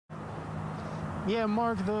Yeah,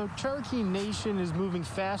 Mark, the Cherokee Nation is moving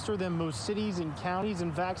faster than most cities and counties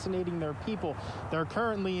in vaccinating their people. They're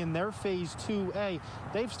currently in their phase 2A.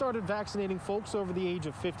 They've started vaccinating folks over the age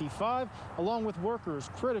of 55, along with workers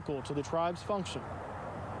critical to the tribe's function.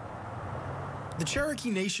 The Cherokee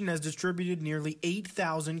Nation has distributed nearly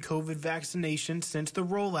 8,000 COVID vaccinations since the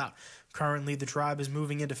rollout. Currently, the tribe is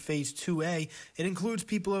moving into phase 2A. It includes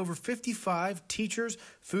people over 55, teachers,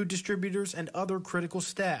 food distributors, and other critical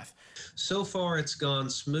staff. So far, it's gone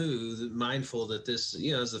smooth, mindful that this,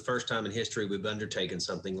 is the first time in history we've undertaken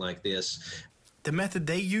something like this. The method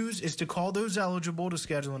they use is to call those eligible to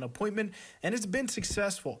schedule an appointment, and it's been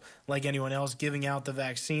successful. Like anyone else giving out the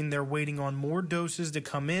vaccine, they're waiting on more doses to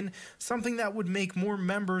come in, something that would make more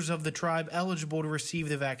members of the tribe eligible to receive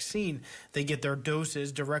the vaccine. They get their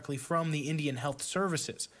doses directly from the Indian Health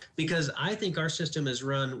Services. Because I think our system is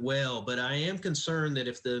run well, but I am concerned that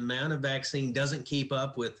if the amount of vaccine doesn't keep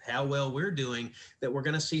up with how well we're doing, that we're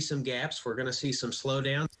going to see some gaps, we're going to see some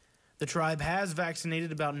slowdown. The tribe has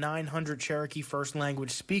vaccinated about 900 Cherokee first language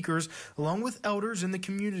speakers, along with elders in the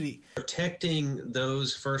community. Protecting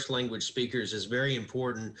those first language speakers is very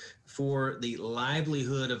important for the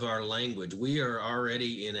livelihood of our language. We are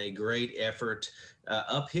already in a great effort,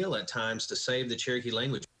 uphill at times, to save the Cherokee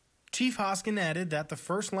language. Chief Hoskin added that the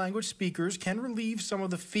first language speakers can relieve some of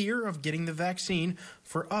the fear of getting the vaccine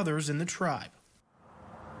for others in the tribe.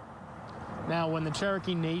 Now, when the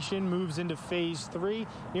Cherokee Nation moves into phase 3,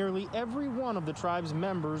 nearly every one of the tribe's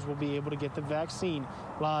members will be able to get the vaccine.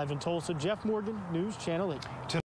 Live in Tulsa, Jeff Morgan, News Channel 8.